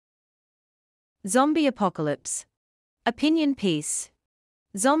Zombie apocalypse. Opinion piece.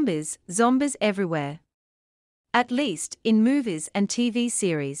 Zombies everywhere. At least in movies and TV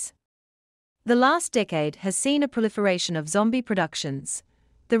series. The last decade has seen a proliferation of zombie productions,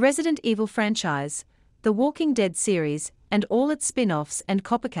 the Resident Evil franchise, the Walking Dead series, and all its spin-offs and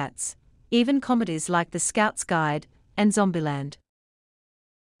copycats, even comedies like The Scout's Guide and Zombieland.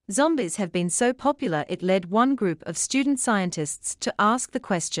 Zombies have been so popular it led one group of student scientists to ask the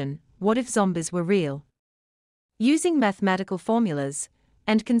question, what if zombies were real? Using mathematical formulas,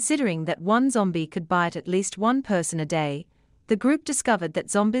 and considering that one zombie could bite at least one person a day, the group discovered that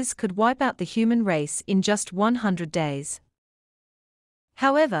zombies could wipe out the human race in just 100 days.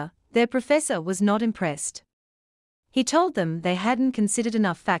 However, their professor was not impressed. He told them they hadn't considered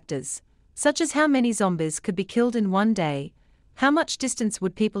enough factors, such as how many zombies could be killed in one day, how much distance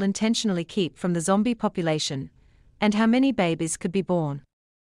would people intentionally keep from the zombie population, and how many babies could be born.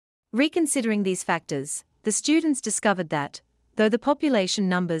 Reconsidering these factors, the students discovered that, though the population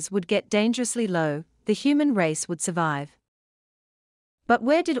numbers would get dangerously low, the human race would survive. But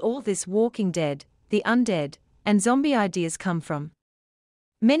where did all this Walking Dead, the undead, and zombie ideas come from?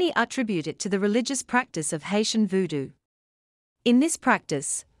 Many attribute it to the religious practice of Haitian voodoo. In this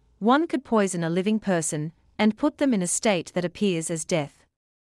practice, one could poison a living person and put them in a state that appears as death.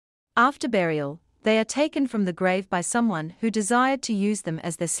 After burial, they are taken from the grave by someone who desired to use them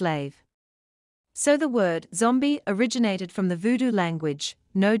as their slave. So the word zombie originated from the voodoo language,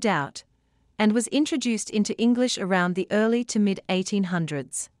 no doubt, and was introduced into English around the early to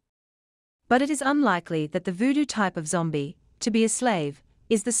mid-1800s. But it is unlikely that the voodoo type of zombie, to be a slave,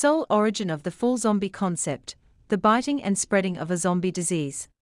 is the sole origin of the full zombie concept, the biting and spreading of a zombie disease.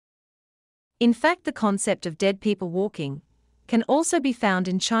 In fact, the concept of dead people walking can also be found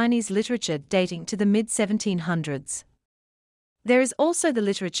in Chinese literature dating to the mid-1700s. There is also the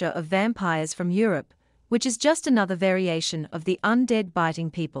literature of vampires from Europe, which is just another variation of the undead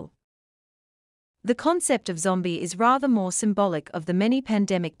biting people. The concept of zombie is rather more symbolic of the many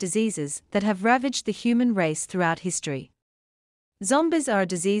pandemic diseases that have ravaged the human race throughout history. Zombies are a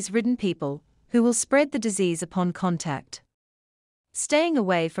disease-ridden people who will spread the disease upon contact. Staying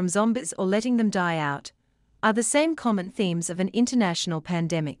away from zombies or letting them die out are the same common themes of an international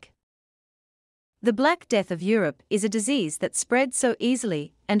pandemic. The Black Death of Europe is a disease that spread so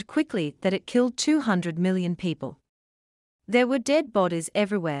easily and quickly that it killed 200 million people. There were dead bodies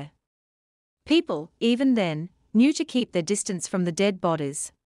everywhere. People, even then, knew to keep their distance from the dead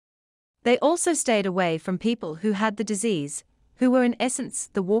bodies. They also stayed away from people who had the disease, who were in essence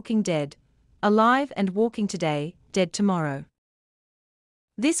the walking dead, alive and walking today, dead tomorrow.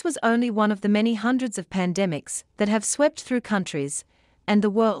 This was only one of the many hundreds of pandemics that have swept through countries and the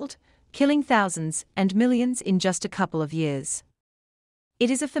world, killing thousands and millions in just a couple of years.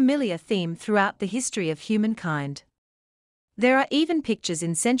 It is a familiar theme throughout the history of humankind. There are even pictures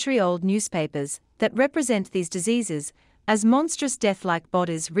in century-old newspapers that represent these diseases as monstrous death-like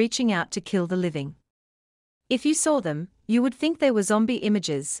bodies reaching out to kill the living. If you saw them, you would think they were zombie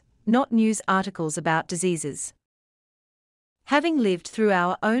images, not news articles about diseases. Having lived through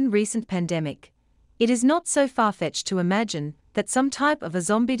our own recent pandemic, it is not so far-fetched to imagine that some type of a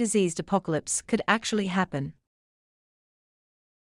zombie-diseased apocalypse could actually happen.